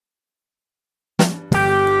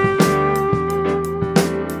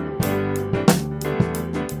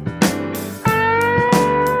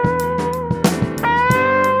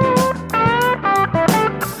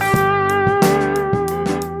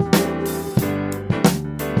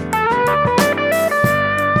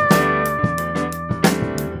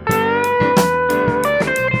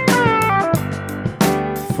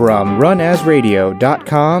From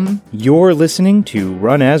runasradio.com, you're listening to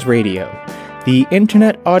Run As Radio, the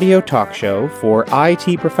internet audio talk show for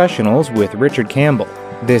IT professionals with Richard Campbell.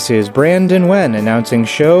 This is Brandon Wen announcing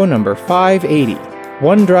show number 580,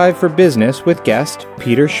 OneDrive for Business with guest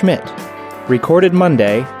Peter Schmidt. Recorded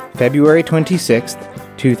Monday, February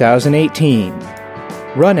 26th, 2018.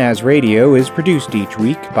 Run As Radio is produced each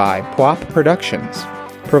week by PWOP Productions,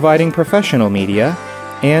 providing professional media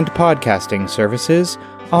and podcasting services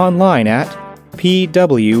online at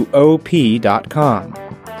pwop.com.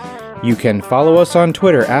 You can follow us on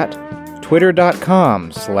Twitter at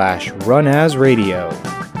twitter.com/runasradio.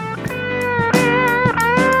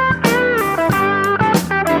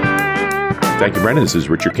 Thank you, Brendan. This is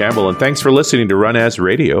Richard Campbell, and thanks for listening to Run As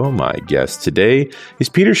Radio. My guest today is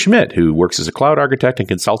Peter Schmidt, who works as a cloud architect and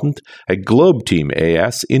consultant at Globe Team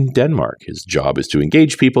AS in Denmark. His job is to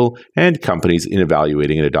engage people and companies in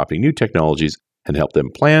evaluating and adopting new technologies and help them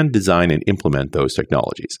plan, design, and implement those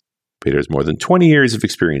technologies. Peter has more than 20 years of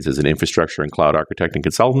experience as an infrastructure and cloud architect and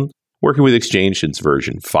consultant, working with Exchange since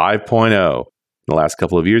version 5.0. The last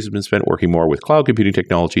couple of years have been spent working more with cloud computing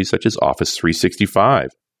technologies such as Office 365.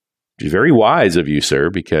 Which is very wise of you, sir,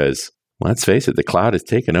 because, let's face it, the cloud has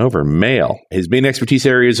taken over mail. His main expertise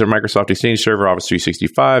areas are Microsoft Exchange Server, Office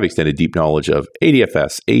 365, extended deep knowledge of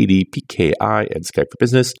ADFS, AD, PKI, and Skype for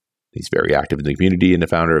Business. He's very active in the community and the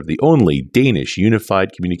founder of the only Danish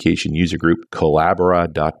unified communication user group,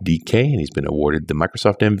 Collabora.dk, and he's been awarded the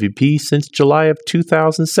Microsoft MVP since July of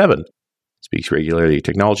 2007. Speaks regularly at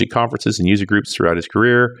technology conferences and user groups throughout his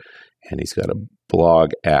career, and he's got a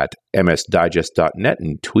blog at msdigest.net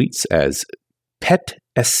and tweets as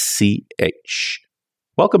PetSCH.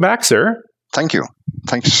 Welcome back, sir. Thank you.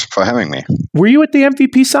 Thanks for having me. Were you at the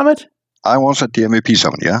MVP Summit? I was at the MVP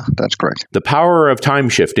Summit, yeah, that's correct. The power of time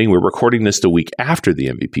shifting. We're recording this the week after the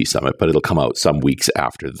MVP Summit, but it'll come out some weeks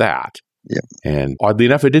after that. Yeah. And oddly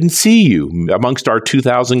enough, I didn't see you amongst our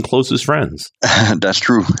 2,000 closest friends. That's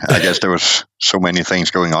true. I guess there was so many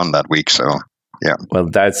things going on that week, so... Yeah. Well,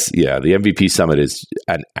 the MVP Summit is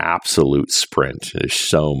an absolute sprint. There's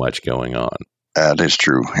so much going on. That is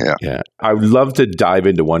true, yeah. Yeah. I would love to dive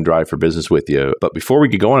into OneDrive for Business with you. But before we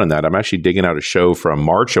get going on that, I'm actually digging out a show from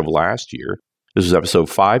March of last year. This was episode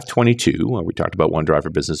 522, where we talked about OneDrive for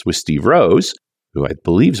Business with Steve Rose, who I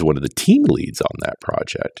believe is one of the team leads on that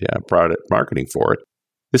project. Yeah, product marketing for it.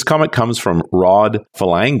 This comment comes from Rod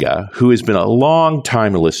Falanga, who has been a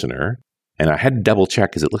long-time listener. And I had to double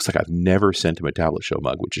check because it looks like I've never sent him a Tablet Show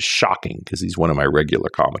mug, which is shocking because he's one of my regular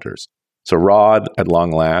commenters. So Rod, at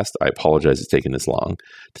long last, I apologize it's taken this long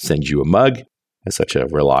to send you a mug as such a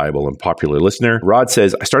reliable and popular listener. Rod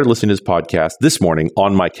says, I started listening to this podcast this morning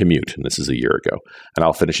on my commute, and this is a year ago, and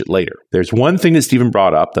I'll finish it later. There's one thing that Stephen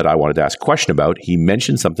brought up that I wanted to ask a question about. He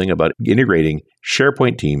mentioned something about integrating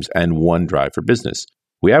SharePoint Teams and OneDrive for Business.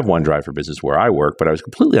 We have OneDrive for Business where I work, but I was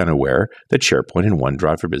completely unaware that SharePoint and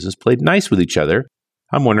OneDrive for Business played nice with each other.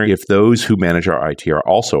 I'm wondering if those who manage our IT are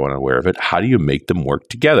also unaware of it. How do you make them work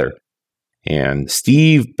together? And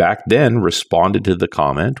Steve back then responded to the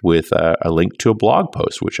comment with a link to a blog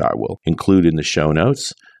post, which I will include in the show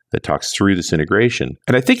notes, that talks through this integration.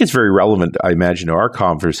 And I think it's very relevant, I imagine, to our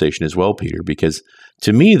conversation as well, Peter, because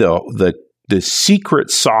to me, though, the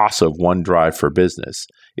secret sauce of OneDrive for Business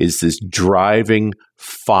is this driving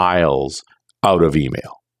files out of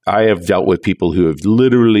email. I have dealt with people who have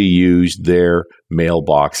literally used their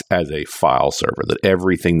mailbox as a file server, that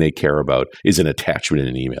everything they care about is an attachment in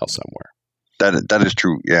an email somewhere. That is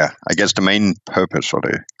true, yeah. I guess the main purpose or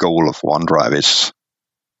the goal of OneDrive is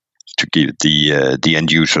to give the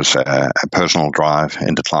end users a personal drive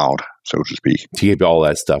in the cloud, so to speak. To keep all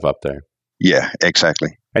that stuff up there. Yeah,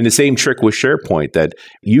 exactly. And the same trick with SharePoint, that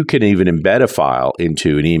you can even embed a file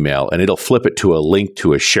into an email and it'll flip it to a link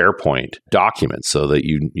to a SharePoint document so that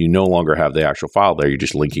you no longer have the actual file there. You're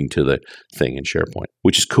just linking to the thing in SharePoint,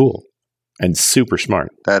 which is cool and super smart.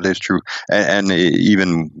 That is true. And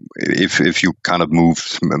even if you kind of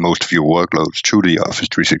move most of your workloads to the Office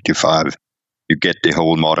 365, you get the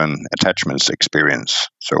whole modern attachments experience.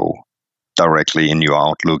 So directly in your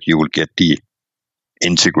Outlook, you will get the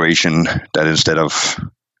integration that instead of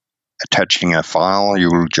attaching a file, you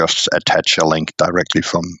will just attach a link directly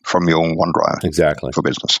from your own OneDrive. Exactly. For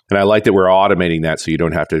business. And I like that we're automating that so you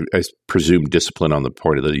don't have to, I presume, discipline on the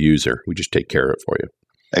part of the user. We just take care of it for you.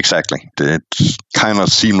 Exactly. It's kind of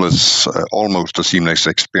seamless, almost a seamless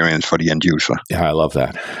experience for the end user. Yeah, I love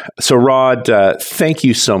that. So, Rod, thank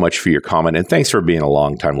you so much for your comment, and thanks for being a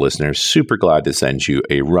long-time listener. Super glad to send you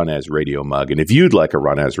a Run As Radio mug. And if you'd like a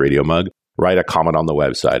Run As Radio mug, Write a comment on the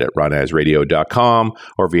website at runasradio.com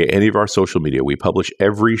or via any of our social media. We publish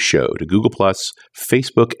every show to Google+,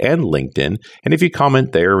 Facebook, and LinkedIn. And if you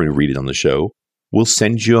comment there and read it on the show, we'll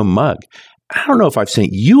send you a mug. I don't know if I've sent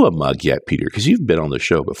you a mug yet, Peter, because you've been on the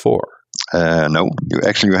show before. No,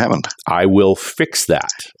 you haven't. I will fix that.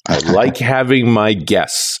 I like having my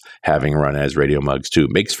guests having Run As Radio mugs too.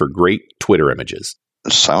 Makes for great Twitter images.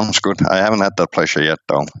 Sounds good. I haven't had that pleasure yet,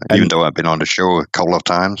 though, even though I've been on the show a couple of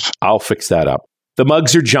times. I'll fix that up. The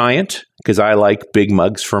mugs are giant because I like big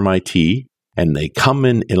mugs for my tea, and they come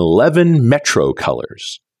in 11 Metro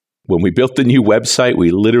colors. When we built the new website, we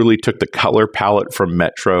literally took the color palette from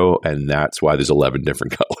Metro, and that's why there's 11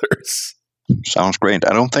 different colors. Sounds great.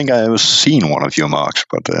 I don't think I've ever seen one of your mugs,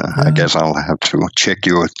 but I guess I'll have to check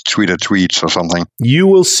your Twitter tweets or something. You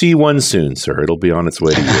will see one soon, sir. It'll be on its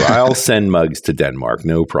way to you. I'll send mugs to Denmark,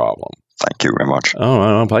 no problem. Thank you very much.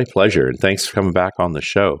 Oh, my pleasure. And thanks for coming back on the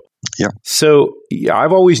show. Yeah. So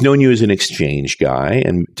I've always known you as an Exchange guy.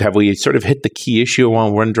 And have we sort of hit the key issue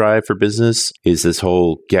on OneDrive for Business? Is this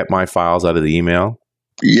whole get my files out of the email?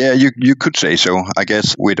 Yeah, you could say so. I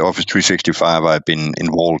guess with Office 365, I've been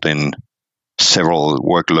involved in several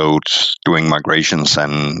workloads doing migrations,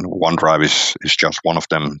 and OneDrive is just one of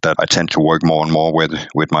them that I tend to work more and more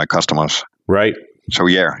with my customers. Right. So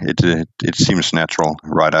yeah, it seems natural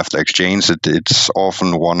right after Exchange. It's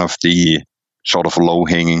often one of the sort of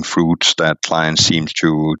low-hanging fruits that clients seem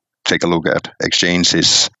to take a look at. Exchange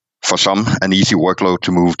is, for some, an easy workload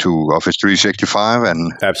to move to Office 365,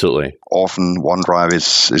 and absolutely, often OneDrive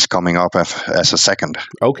is coming up as a second.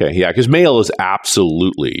 Okay, yeah, because mail is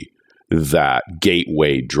absolutely that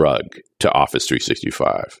gateway drug to Office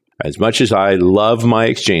 365. As much as I love my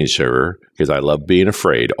Exchange server, because I love being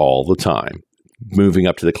afraid all the time, moving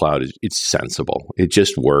up to the cloud, it's sensible. It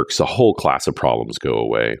just works. A whole class of problems go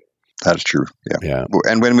away. That's true. Yeah.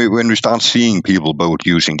 And when we start seeing people both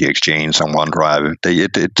using the Exchange and OneDrive,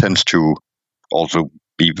 it tends to also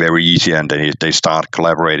be very easy, and they start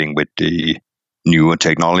collaborating with the newer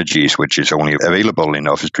technologies, which is only available in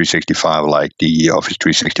Office 365, like the Office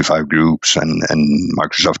 365 groups and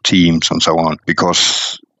Microsoft Teams and so on,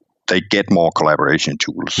 because they get more collaboration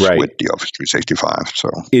tools with the Office 365. So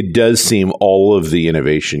it does seem all of the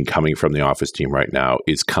innovation coming from the Office team right now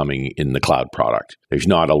is coming in the cloud product. There's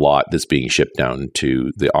not a lot that's being shipped down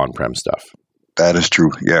to the on-prem stuff. That is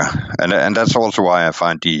true, yeah. And that's also why I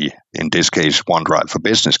find in this case, OneDrive for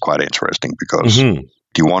Business quite interesting, because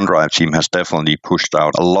the OneDrive team has definitely pushed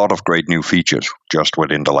out a lot of great new features just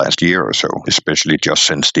within the last year or so, especially just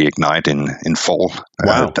since the Ignite in fall.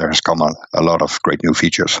 Wow. There has come a lot of great new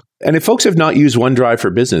features. And if folks have not used OneDrive for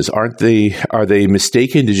Business, are they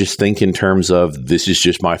mistaken to just think in terms of this is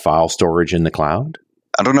just my file storage in the cloud?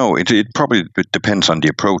 I don't know. It probably depends on the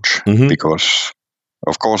approach, because,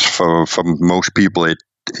 of course, for most people, it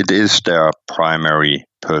is their primary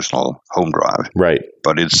personal home drive. Right.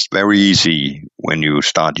 But it's very easy when you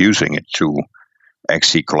start using it to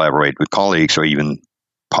actually collaborate with colleagues or even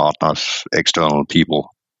partners, external people,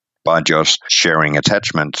 by just sharing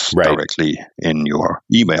attachments directly in your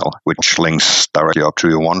email, which links directly up to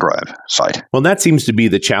your OneDrive site. Well, that seems to be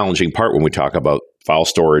the challenging part when we talk about file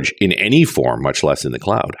storage in any form, much less in the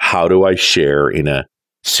cloud. How do I share in a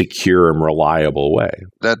secure and reliable way?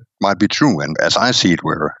 That might be true. And as I see it,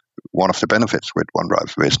 we're one of the benefits with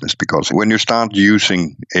OneDrive for Business, because when you start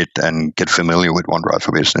using it and get familiar with OneDrive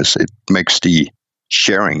for Business, it makes the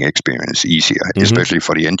sharing experience easier, especially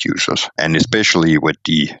for the end users, and especially with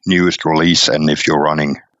the newest release. And if you're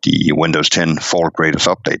running the Windows 10 Fall Greatest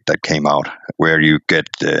Update that came out, where you get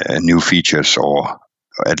new features, or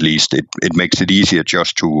at least it makes it easier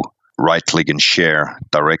just to right-click and share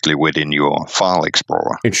directly within your file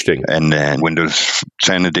explorer. Interesting. And then Windows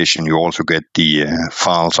 10 edition, you also get the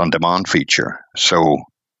files on demand feature. So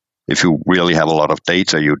if you really have a lot of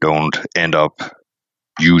data, you don't end up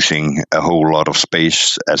using a whole lot of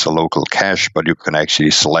space as a local cache, but you can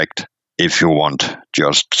actually select if you want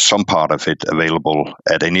just some part of it available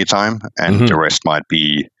at any time, and the rest might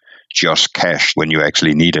be just cached when you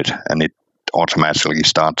actually need it, and it automatically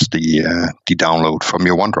starts the download from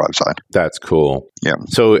your OneDrive side. That's cool. Yeah.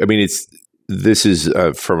 So, I mean, this is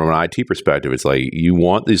from an IT perspective, it's like you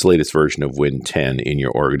want this latest version of Win 10 in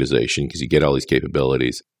your organization because you get all these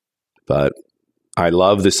capabilities. But I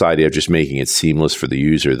love this idea of just making it seamless for the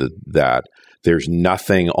user, that there's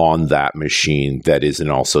nothing on that machine that isn't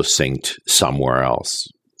also synced somewhere else.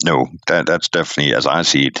 No, that's definitely, as I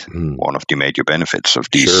see it, one of the major benefits of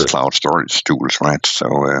these cloud storage tools, right? So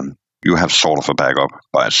you have sort of a backup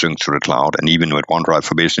by a sync to the cloud. And even with OneDrive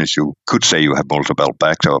for Business, you could say you have multiple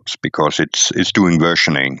backups because it's doing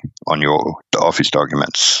versioning on the Office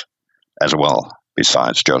documents as well,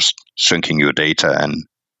 besides just syncing your data and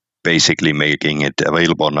basically making it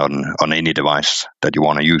available on any device that you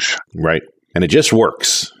want to use. Right. And it just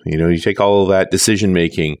works. You take all of that decision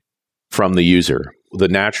making from the user. The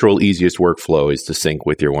natural, easiest workflow is to sync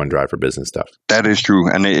with your OneDrive for Business stuff. That is true.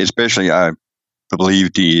 And especially, I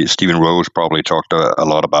believe Stephen Rose probably talked a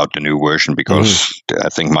lot about the new version because I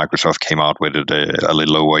think Microsoft came out with it a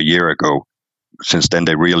little over a year ago. Since then,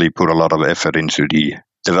 they really put a lot of effort into the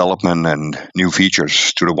development and new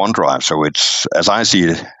features to the OneDrive. So it's, as I see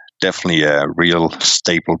it, definitely a real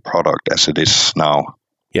staple product as it is now.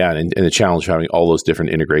 Yeah, and the challenge of having all those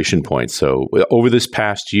different integration points. So over this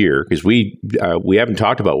past year, because we haven't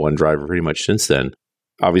talked about OneDrive pretty much since then,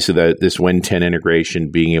 obviously this Win 10 integration,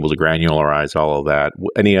 being able to granularize all of that.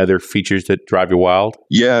 Any other features that drive you wild?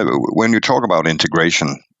 Yeah, when you talk about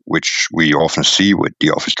integration, which we often see with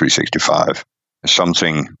the Office 365,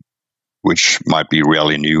 something which might be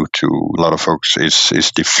really new to a lot of folks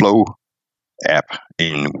is the Flow app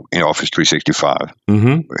in Office 365.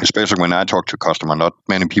 Especially when I talk to customers, not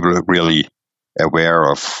many people are really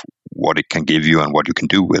aware of what it can give you and what you can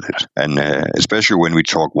do with it. And especially when we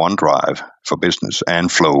talk OneDrive for Business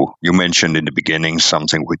and Flow, you mentioned in the beginning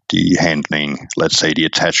something with the handling, let's say the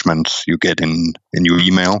attachments you get in your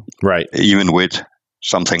email. Right. Even with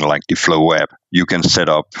something like the Flow app, you can set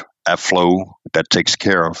up a flow that takes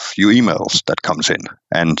care of your emails that comes in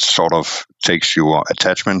and sort of takes your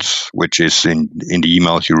attachments, which is in the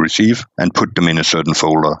emails you receive, and put them in a certain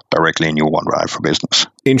folder directly in your OneDrive for Business.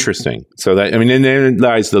 Interesting. So and there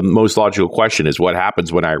lies the most logical question is what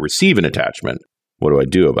happens when I receive an attachment? What do I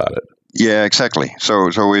do about it? Yeah, exactly. So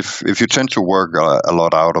if you tend to work a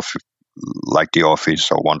lot out of like the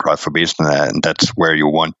Office or OneDrive for Business, and that's where you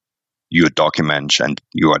want your documents and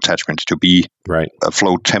your attachments to be. Right. A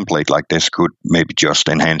Flow template like this could maybe just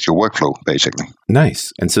enhance your workflow, basically.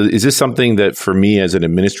 Nice. And so is this something that for me as an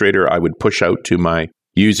administrator, I would push out to my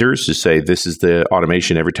users to say, this is the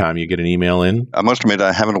automation every time you get an email in? I must admit,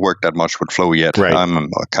 I haven't worked that much with Flow yet. Right. I'm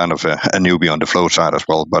kind of a newbie on the Flow side as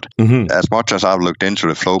well. But as much as I've looked into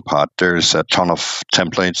the Flow part, there's a ton of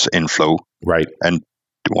templates in Flow. Right. And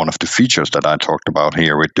one of the features that I talked about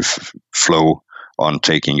here with the Flow on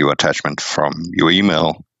taking your attachment from your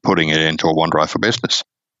email, putting it into a OneDrive for Business.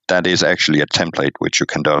 That is actually a template which you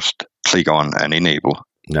can just click on and enable.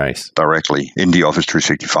 Nice. Directly in the Office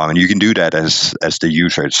 365. And you can do that as the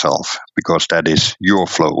user itself, because that is your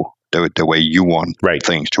flow, the way you want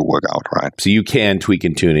things to work out, right? So you can tweak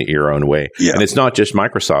and tune it your own way. Yeah. And it's not just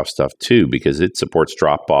Microsoft stuff too, because it supports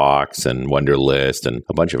Dropbox and Wunderlist and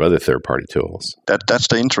a bunch of other third-party tools. That's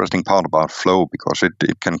the interesting part about Flow, because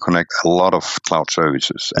it can connect a lot of cloud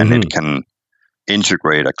services, and it can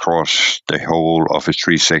integrate across the whole Office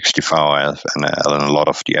 365 and a lot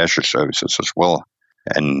of the Azure services as well.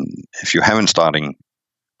 And if you haven't starting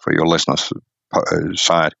for your listeners'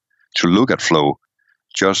 side to look at Flow,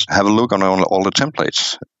 just have a look on all the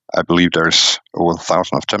templates. I believe there's over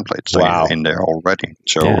 1,000 of templates in there already.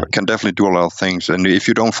 So it can definitely do a lot of things. And if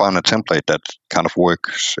you don't find a template that kind of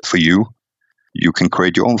works for you, you can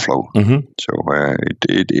create your own Flow. So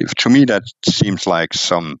to me, that seems like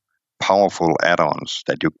some powerful add-ons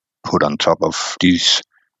that you put on top of these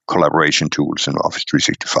collaboration tools in Office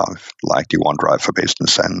 365, like the OneDrive for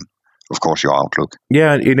Business and, of course, your Outlook.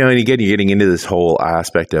 Yeah, and again, you're getting into this whole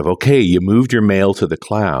aspect of, okay, you moved your mail to the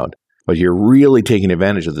cloud, but you're really taking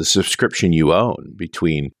advantage of the subscription you own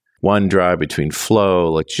between OneDrive, between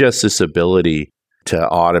Flow, like just this ability to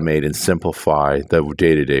automate and simplify the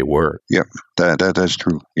day-to-day work. Yeah, that's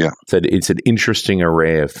true. Yeah. It's an interesting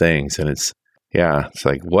array of things, and it's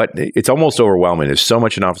like it's almost overwhelming. There's so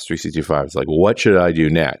much in Office 365. It's like, what should I do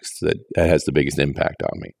next that has the biggest impact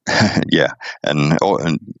on me? Yeah, and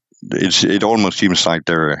it almost seems like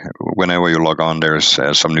whenever you log on, there's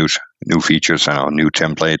some new features or new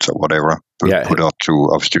templates or whatever put up to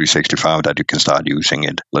Office 365 that you can start using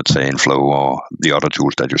it, let's say in Flow or the other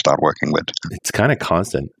tools that you start working with. It's kind of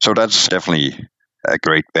constant. So that's definitely a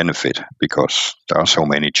great benefit, because there are so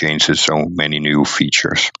many changes, so many new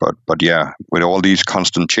features. But yeah, with all these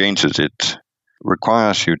constant changes, it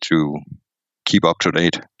requires you to keep up to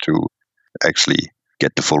date to actually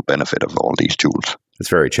get the full benefit of all these tools. It's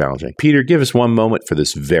very challenging. Peter, give us one moment for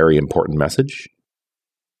this very important message.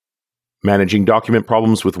 Managing document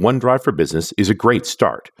problems with OneDrive for Business is a great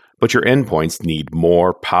start, but your endpoints need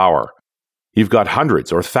more power. You've got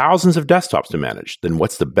hundreds or thousands of desktops to manage, then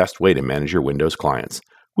what's the best way to manage your Windows clients?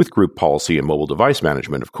 With group policy and mobile device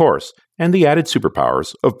management, of course, and the added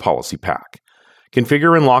superpowers of Policy Pack.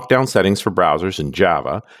 Configure and lock down settings for browsers in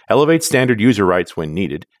Java, elevate standard user rights when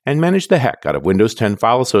needed, and manage the heck out of Windows 10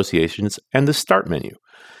 file associations and the Start menu.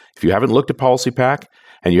 If you haven't looked at PolicyPack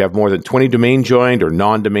and you have more than 20 domain joined or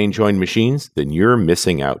non-domain joined machines, then you're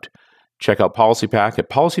missing out. Check out PolicyPack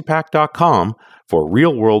at policypack.com for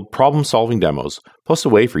real-world problem-solving demos, plus a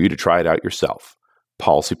way for you to try it out yourself.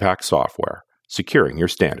 PolicyPack software, securing your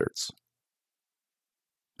standards.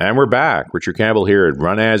 And we're back. Richard Campbell here at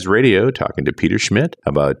Run As Radio, talking to Peter Schmidt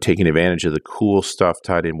about taking advantage of the cool stuff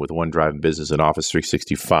tied in with OneDrive Business and Office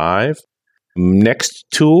 365. Next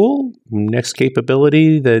tool, next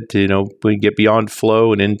capability that, we get beyond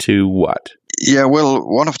Flow and into what? Yeah, well,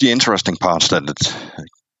 one of the interesting parts that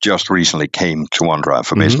just recently came to OneDrive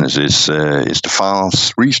for Business is the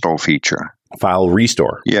files restore feature. File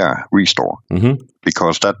restore? Yeah, restore.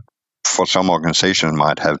 Because that, for some organizations,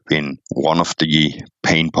 might have been one of the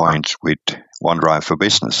pain points with OneDrive for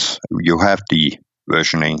Business. You have the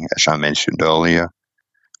versioning, as I mentioned earlier,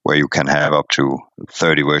 where you can have up to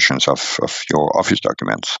 30 versions of your Office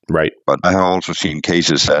documents. Right. But I have also seen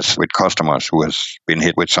cases as with customers who has been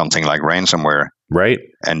hit with something like ransomware. Right.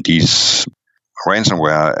 And these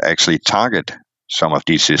ransomware actually target some of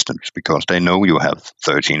these systems because they know you have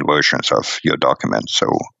 13 versions of your documents. So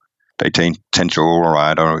they tend to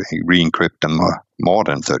override or re-encrypt them more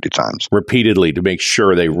than 30 times. Repeatedly to make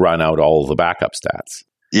sure they run out all the backup stats.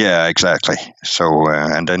 Yeah, exactly. So,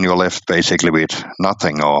 and then you're left basically with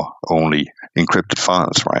nothing or only encrypted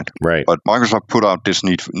files, right? Right. But Microsoft put out this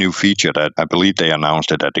new feature that I believe they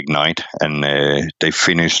announced it at Ignite, and they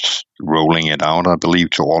finished rolling it out, I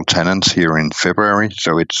believe, to all tenants here in February.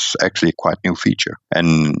 So it's actually a quite new feature.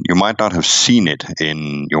 And you might not have seen it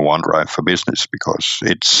in your OneDrive for Business because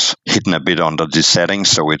it's hidden a bit under the settings.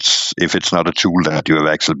 So if it's not a tool that you have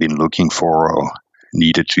actually been looking for or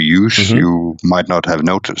needed to use, you might not have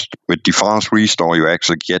noticed. With the files restore, you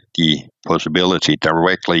actually get the possibility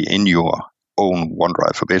directly in your own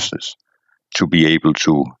OneDrive for Business to be able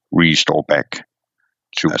to restore back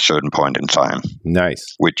to a certain point in time.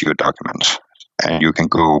 Nice. With your documents. And you can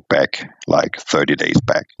go back like 30 days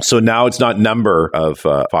back. So now it's not number of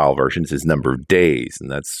file versions, it's number of days. And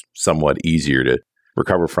that's somewhat easier to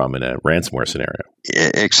recover from in a ransomware scenario.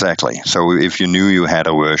 Exactly. So if you knew you had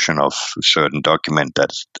a version of a certain document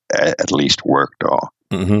that at least worked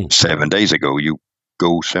 7 days ago, you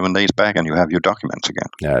go 7 days back and you have your documents again.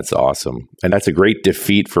 That's awesome. And that's a great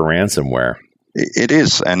defeat for ransomware. It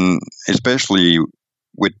is. And especially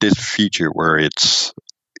with this feature where it's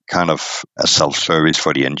kind of a self-service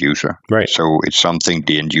for the end user. Right. So it's something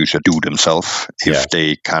the end user do themselves. If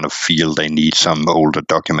they kind of feel they need some older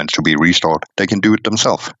documents to be restored, they can do it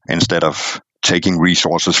themselves instead of taking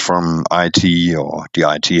resources from IT, or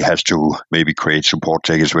the IT has to maybe create support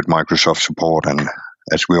tickets with Microsoft support. And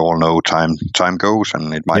as we all know, time goes,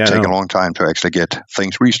 and it might take a long time to actually get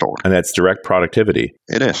things restored. And that's direct productivity.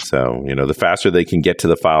 It is. So, the faster they can get to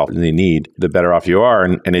the file they need, the better off you are.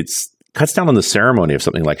 And it's cuts down on the ceremony of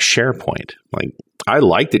something like SharePoint. Like, I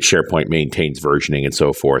like that SharePoint maintains versioning and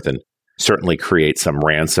so forth, and certainly creates some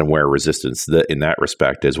ransomware resistance in that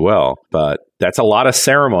respect as well. But that's a lot of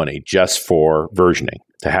ceremony just for versioning.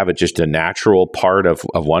 To have it just a natural part of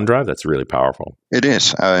OneDrive, that's really powerful. It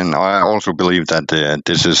is. And I also believe that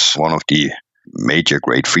this is one of the major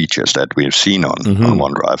great features that we have seen on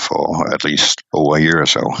OneDrive for at least over a year or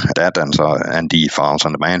so. That and the files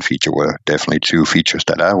on demand feature were definitely two features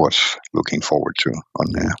that I was looking forward to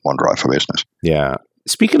on OneDrive for Business. Yeah.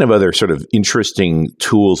 Speaking of other sort of interesting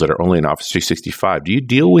tools that are only in Office 365, do you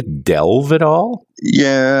deal with Delve at all?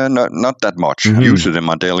 Yeah, not that much. I use it in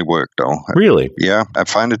my daily work, though. Really? Yeah, I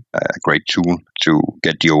find it a great tool to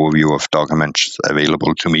get the overview of documents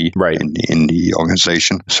available to me in the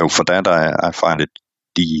organization. So for that, I find it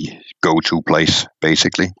the go-to place,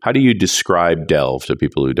 basically. How do you describe Delve to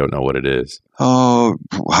people who don't know what it is? How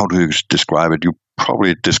do you describe it? You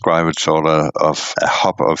probably describe it sort of a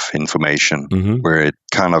hub of information where it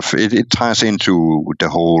kind of it ties into the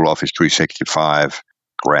whole Office 365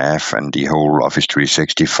 graph and the whole Office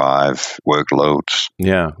 365 workloads.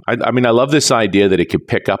 Yeah. I mean, I love this idea that it could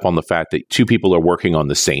pick up on the fact that two people are working on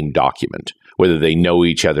the same document, whether they know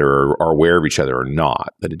each other or are aware of each other or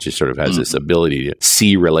not, that it just sort of has this ability to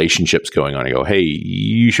see relationships going on and go, hey,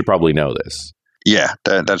 you should probably know this. Yeah,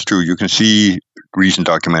 that's true. You can see recent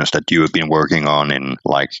documents that you have been working on in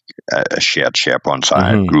like a shared SharePoint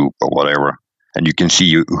side group or whatever. And you can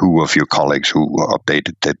see who of your colleagues who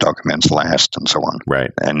updated their documents last and so on. Right.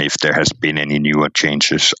 And if there has been any newer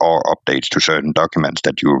changes or updates to certain documents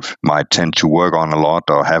that you might tend to work on a lot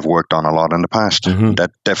or have worked on a lot in the past,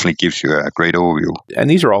 that definitely gives you a great overview. And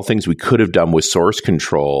these are all things we could have done with source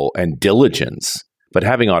control and diligence, but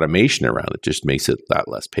having automation around it just makes it that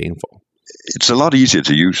less painful. It's a lot easier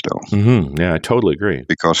to use, though. Yeah, I totally agree.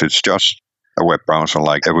 Because it's just a web browser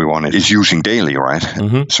like everyone is using daily, right?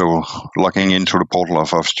 Mm-hmm. So logging into the portal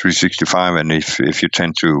of Office 365, and if you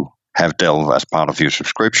tend to have Delve as part of your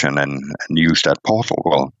subscription and use that portal,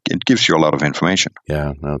 well, it gives you a lot of information.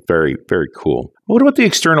 Yeah, no, very, very cool. What about the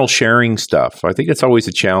external sharing stuff? I think it's always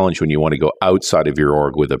a challenge when you want to go outside of your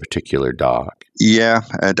org with a particular doc. Yeah,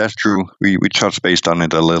 that's true. We touched based on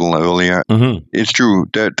it a little earlier. Mm-hmm. It's true.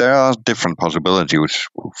 There are different possibilities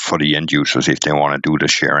for the end users if they want to do the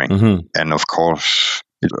sharing. Mm-hmm. And of course,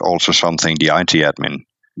 it's also something the IT admin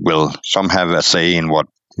will some have a say in what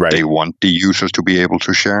they want the users to be able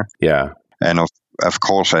to share. Yeah. And of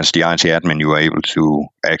course, as the IT admin, you are able to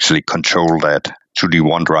actually control that to the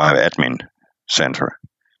OneDrive admin center,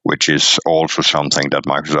 which is also something that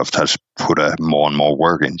Microsoft has put more and more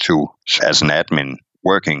work into. As an admin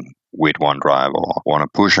working with OneDrive or want to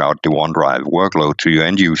push out the OneDrive workload to your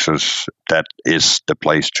end users, that is the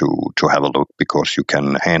place to have a look, because you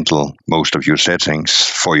can handle most of your settings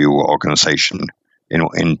for your organization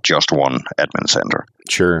in just one admin center.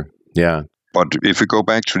 Sure. Yeah. But if we go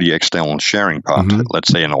back to the external sharing part, Mm-hmm. let's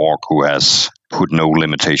say an org who has put no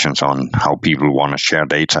limitations on how people want to share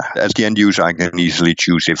data. As the end user, I can easily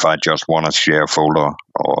choose if I just want to share a folder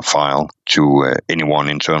or a file to anyone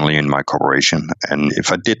internally in my corporation. And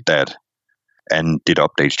if I did that and did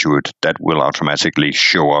updates to it, that will automatically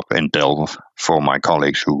show up in Delve for my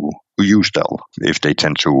colleagues who use Delve, if they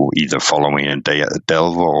tend to either follow me in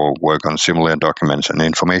Delve or work on similar documents and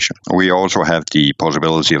information. We also have the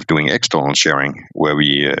possibility of doing external sharing, where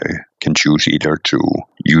we can choose either to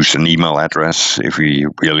use an email address if we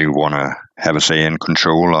really want to have a say and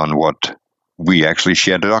control on what we actually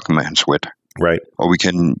share the documents with. Right. Or we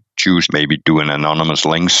can choose maybe do an anonymous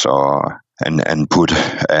links and put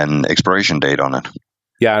an expiration date on it.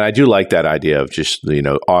 Yeah, and I do like that idea of just,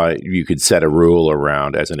 you could set a rule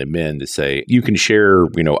around as an admin to say you can share,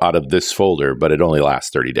 out of this folder, but it only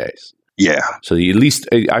lasts 30 days. Yeah. So at least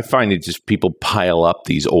I find it just people pile up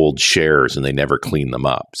these old shares and they never clean them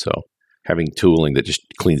up. So having tooling that just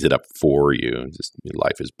cleans it up for you, just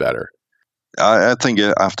life is better. I think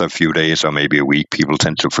after a few days or maybe a week, people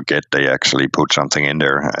tend to forget they actually put something in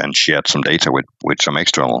there and shared some data with some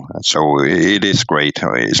external. So it is great,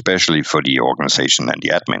 especially for the organization and the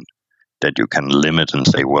admin, that you can limit and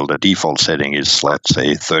say, well, the default setting is, let's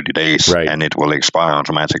say, 30 days, right, and it will expire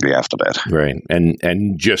automatically after that. Right.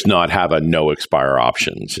 And just not have a no expire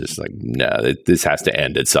option. It's just like, no, this has to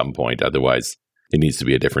end at some point. Otherwise, it needs to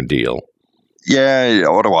be a different deal. Yeah,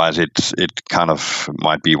 otherwise it kind of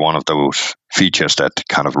might be one of those features that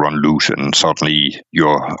kind of run loose, and suddenly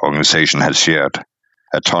your organization has shared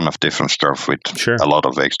a ton of different stuff with a lot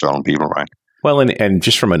of external people, right? Well, and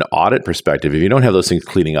just from an audit perspective, if you don't have those things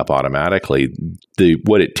cleaning up automatically,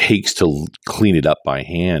 what it takes to clean it up by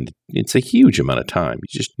hand, it's a huge amount of time.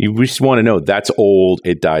 You just want to know that's old,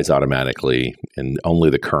 it dies automatically, and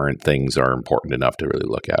only the current things are important enough to really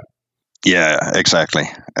look at. Yeah, exactly.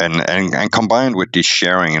 And combined with this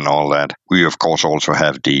sharing and all that, we of course also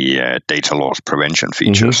have the data loss prevention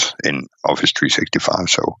features in Office 365.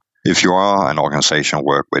 So if you are an organization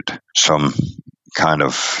work with some kind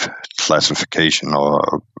of classification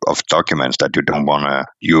or of documents that you don't want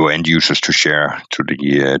your end users to share to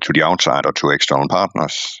the outside or to external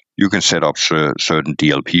partners, you can set up certain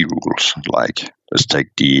DLP rules, like let's take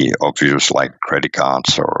the obvious like credit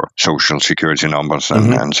cards or social security numbers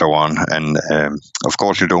and so on. And of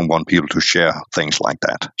course, you don't want people to share things like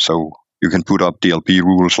that. So you can put up DLP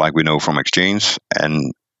rules like we know from Exchange,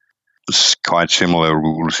 and quite similar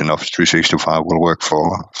rules in Office 365 will work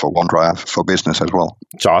for OneDrive for business as well.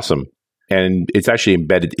 It's awesome. And it's actually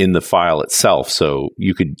embedded in the file itself. So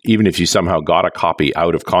you could, even if you somehow got a copy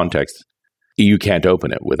out of context, you can't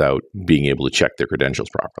open it without being able to check their credentials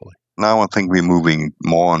properly. Now I think we're moving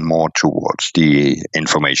more and more towards the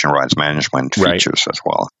information rights management features as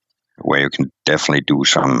well, where you can definitely do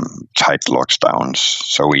some tight lockdowns.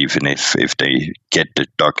 So even if they get the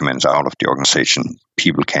documents out of the organization,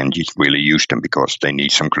 people can't really use them because they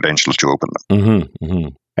need some credentials to open them. Mm-hmm, mm-hmm.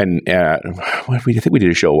 And I think we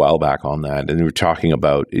did a show a while back on that, and we were talking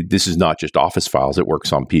about this is not just Office files; it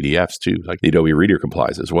works on PDFs too. Like the Adobe Reader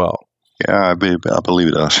complies as well. Yeah, I believe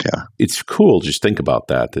it does, yeah. It's cool. Just think about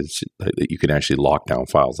that you can actually lock down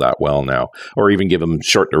files that well now, or even give them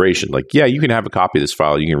short duration. Like, yeah, you can have a copy of this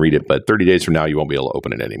file, you can read it, but 30 days from now, you won't be able to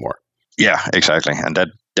open it anymore. Yeah, exactly. And that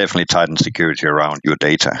definitely tightens security around your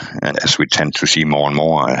data. And as we tend to see more and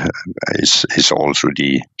more, is also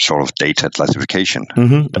the sort of data classification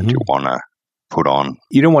that you want to put on.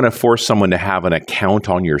 You don't want to force someone to have an account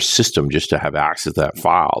on your system just to have access to that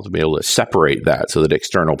file, to be able to separate that so that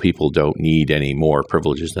external people don't need any more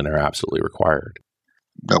privileges than are absolutely required.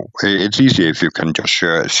 No, it's easier if you can just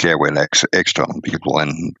share with external people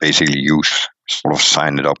and basically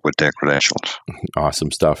sign it up with their credentials.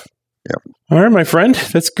 Awesome stuff. Yeah. All right, my friend.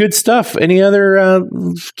 That's good stuff. Any other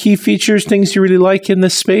key features, things you really like in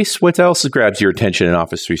this space? What else grabs your attention in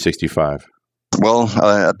Office 365? Well,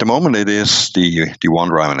 at the moment, it is the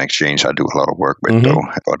OneDrive and Exchange I do a lot of work with, though.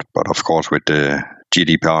 But of course, with the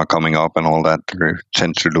GDPR coming up and all that, we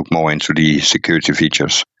tend to look more into the security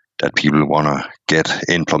features that people want to get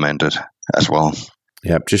implemented as well.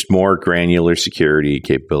 Yep, just more granular security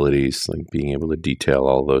capabilities, like being able to detail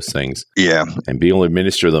all those things. Yeah. And being able to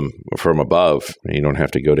administer them from above. You don't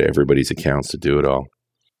have to go to everybody's accounts to do it all.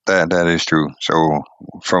 That is true. So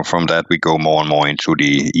from that, we go more and more into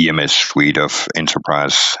the EMS suite of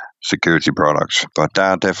enterprise security products. But there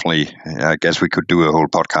are definitely, I guess we could do a whole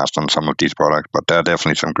podcast on some of these products, but there are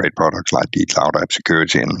definitely some great products like the Cloud App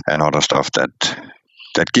Security and other stuff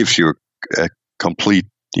that gives you a complete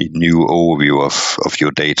new overview of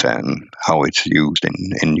your data and how it's used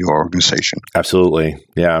in your organization. Absolutely.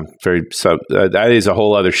 Yeah. That is a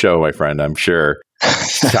whole other show, my friend, I'm sure.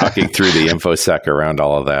 Talking through the InfoSec around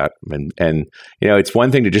all of that. And it's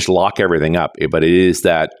one thing to just lock everything up, but it is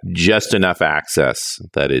that just enough access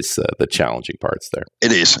that is the challenging parts there.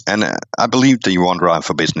 It is. And I believe the OneDrive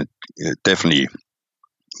for Business definitely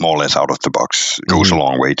more or less out of the box goes a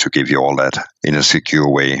long way to give you all that in a secure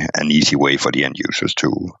way, an easy way for the end users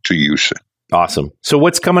to use it. Awesome. So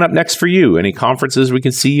what's coming up next for you? Any conferences we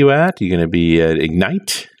can see you at? Are you going to be at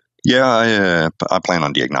Ignite? Yeah, I plan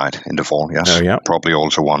on the Ignite in the fall, yes. Oh, yeah. Probably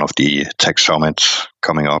also one of the tech summits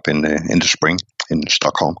coming up in the spring in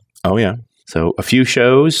Stockholm. Oh, yeah. So a few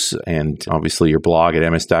shows and obviously your blog at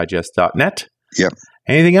msdigest.net. Yep.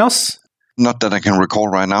 Anything else? Not that I can recall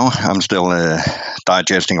right now. I'm still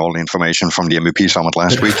digesting all the information from the MVP Summit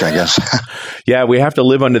last week, I guess. Yeah, we have to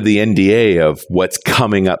live under the NDA of what's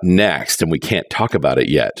coming up next, and we can't talk about it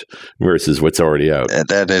yet versus what's already out.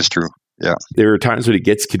 That is true. Yeah. There are times when it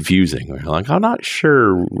gets confusing. We're like, I'm not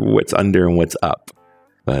sure what's under and what's up.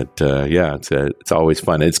 But it's always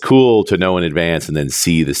fun. It's cool to know in advance and then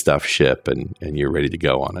see the stuff ship and you're ready to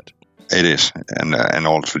go on it. It is. And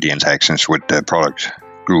also the interactions with the product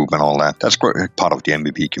group and all that. That's part of the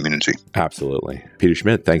MVP community. Absolutely. Peter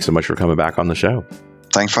Schmidt, thanks so much for coming back on the show.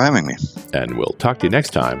 Thanks for having me. And we'll talk to you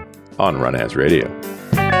next time on Run As Radio.